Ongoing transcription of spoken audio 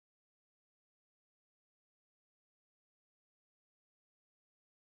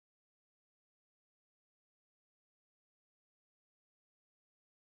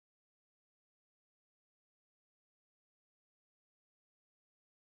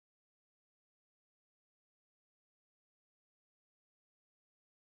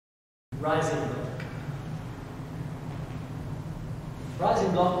rising block.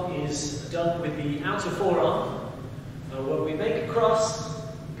 Rising block is done with the outer forearm. When we make a cross,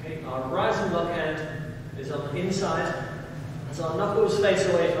 okay, our rising block hand is on the inside, as our knuckles face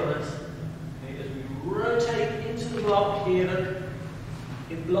away from us. Okay, as we rotate into the block here, look,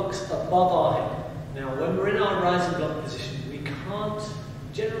 it blocks above our head. Now, when we're in our rising block position,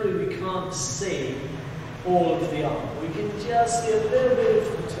 generally we can't see all of the arm. We can just see a little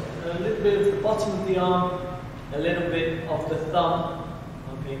bit of the bottom of the arm, a little bit of the thumb,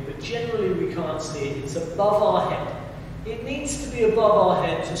 okay, but generally we can't see it. It's above our head. It needs to be above our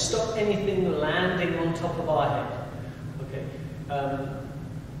head to stop anything landing on top of our head. Okay.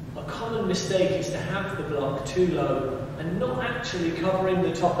 A common mistake is to have the block too low and not actually covering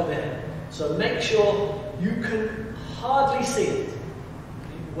the top of the head. So make sure you can hardly see it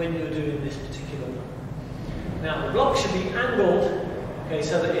when you're doing this particular one. Now the block should be angled, okay,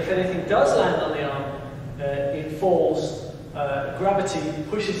 so that if anything does land on the arm, it falls, gravity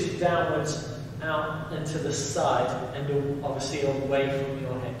pushes it downwards, out and to the side, and obviously away from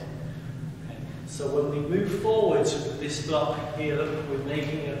your head. Okay. So when we move forwards with this block here, look, we're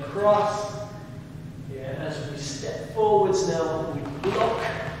making a cross. Yeah, as we step forwards now, we block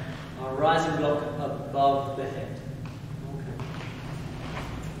our rising block above the head.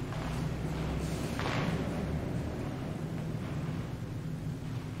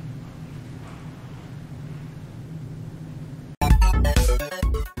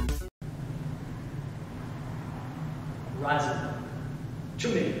 Rising.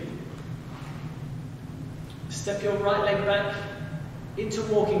 Chumi. Step your right leg back into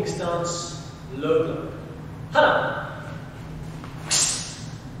walking stance, low block. Hana.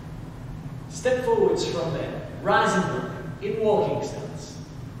 Step forwards from there. Rising block in walking stance.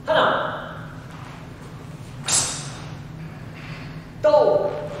 Hana.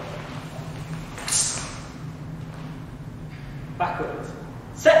 Do. Backwards.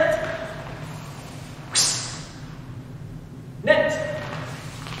 Set. Net.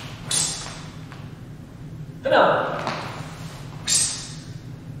 Hana.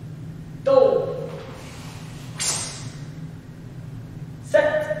 Do.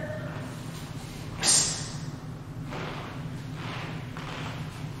 Set.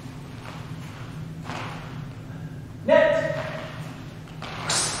 Net.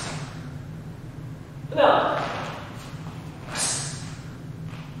 Hana.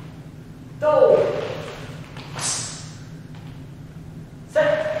 Do.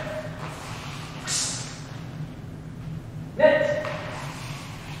 Set. Net.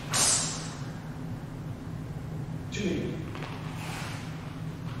 Two.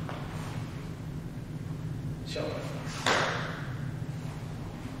 Show.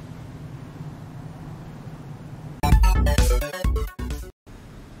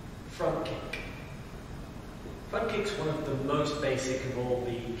 Front kick. Front kick's one of the most basic of all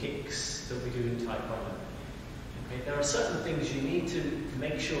the kicks that we do in Tae Kwon-Do. Okay, there are certain things you need to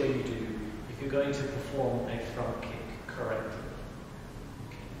make sure you do if you're going to perform a front kick correctly.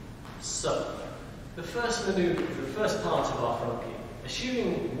 Okay. So, the first maneuver, the first part of our front kick,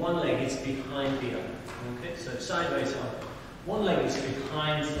 assuming one leg is behind the other. Okay, so sideways up, one leg is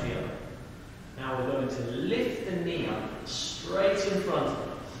behind the other. Now we're going to lift the knee up straight in front of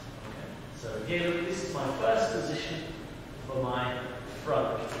us. Okay. So here, look, this is my first position for my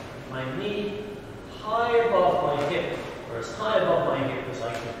front kick. My knee high above my hip, or as high above my hip as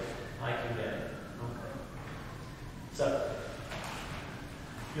I can get. Okay. So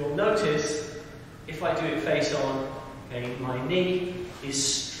you'll notice if I do it face on, okay, my knee is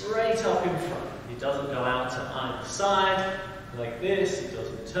straight up in front. It doesn't go out to either side like this. It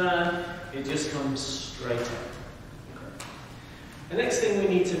doesn't turn. It just comes straight up. Okay. The next thing we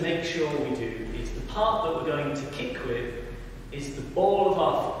need to make sure we do is the part that we're going to kick with is the ball of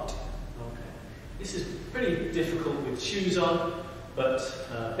our foot. This is pretty difficult with shoes on, but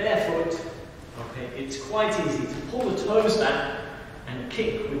barefoot, okay, it's quite easy to pull the toes back and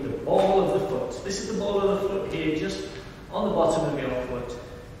kick with the ball of the foot. This is the ball of the foot here, just on the bottom of your foot,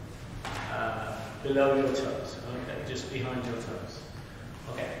 below your toes, okay, just behind your toes.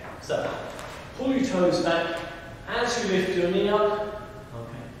 Okay, so pull your toes back as you lift your knee up,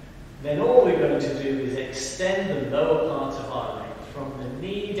 okay. Then all we're going to do is extend the lower part of our leg from the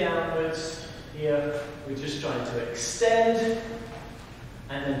knee downwards. Here, we're just trying to extend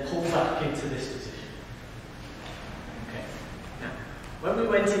and then pull back into this position. Okay. Now, when we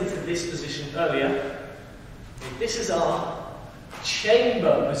went into this position earlier, this is our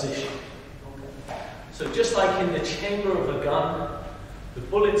chamber position. Okay. So just like in the chamber of a gun, the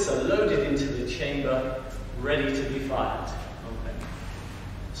bullets are loaded into the chamber, ready to be fired. Okay.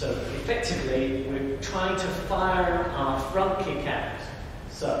 So effectively, we're trying to fire our front kick out.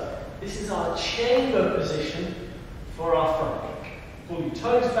 So this is our chamber position for our front kick. Pull your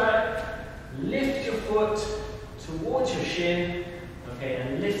toes back, lift your foot towards your shin, okay,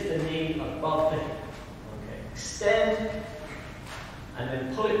 and lift the knee above the hip. Okay, extend, and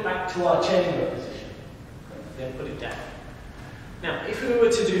then pull it back to our chamber position. Okay, then put it down. Now, if we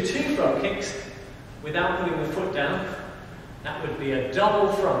were to do 2 front kicks without putting the foot down, that would be a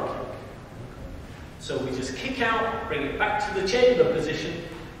double front kick. So we just kick out, bring it back to the chamber position,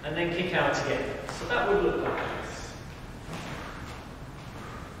 and then kick out again. So that would look like this.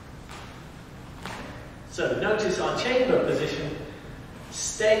 So notice our chamber position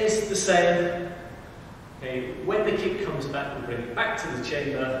stays the same. Okay, when the kick comes back, we bring it back to the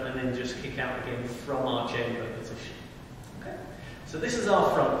chamber and then just kick out again from our chamber position. Okay? So this is our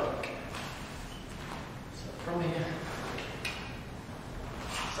front kick. So from here,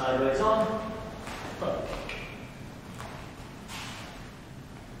 sideways on, front kick.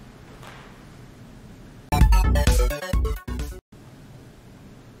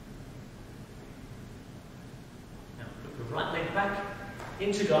 Now put the right leg back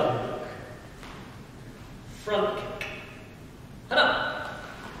into garden block. Front kick. Hana.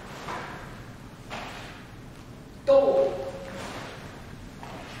 Do.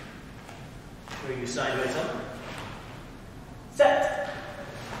 Bring you sideways on. Set.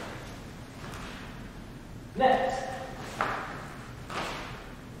 Net.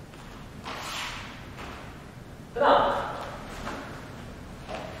 Hana.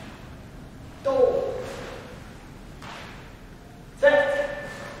 Do. Set.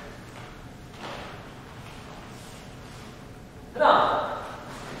 하나,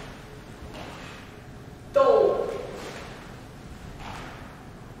 또,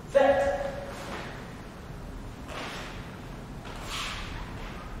 셋,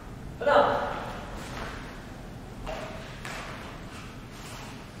 하나,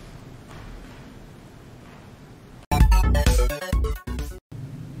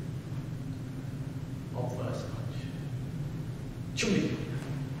 first punch. 준비.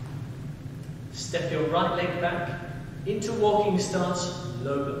 Step your right leg back into walking stance,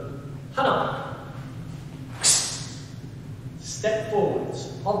 low blow. Hana. Step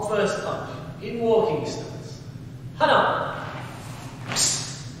forwards on first punch in walking stance. Hana.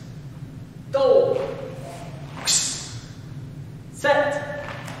 Do. Set.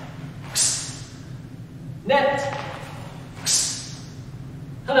 Net.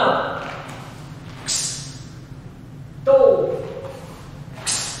 Hana. Do.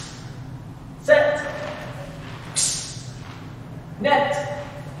 Set. Net.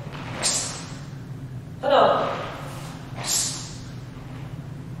 하나.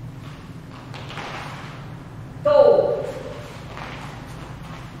 또.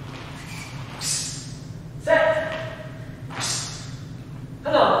 셋.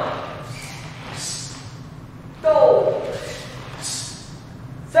 하나. 또.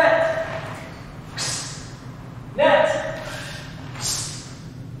 셋. 넷.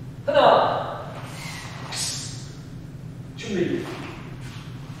 하나. 준비.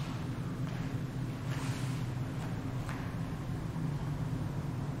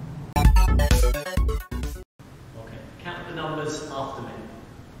 Okay, count the numbers after me.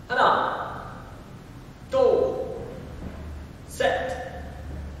 하나, 둘, 셋,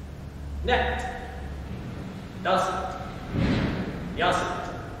 넷, 다섯,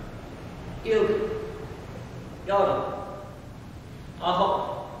 여섯, 일곱, 여덟,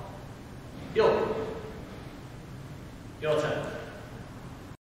 아홉, 열. Your turn.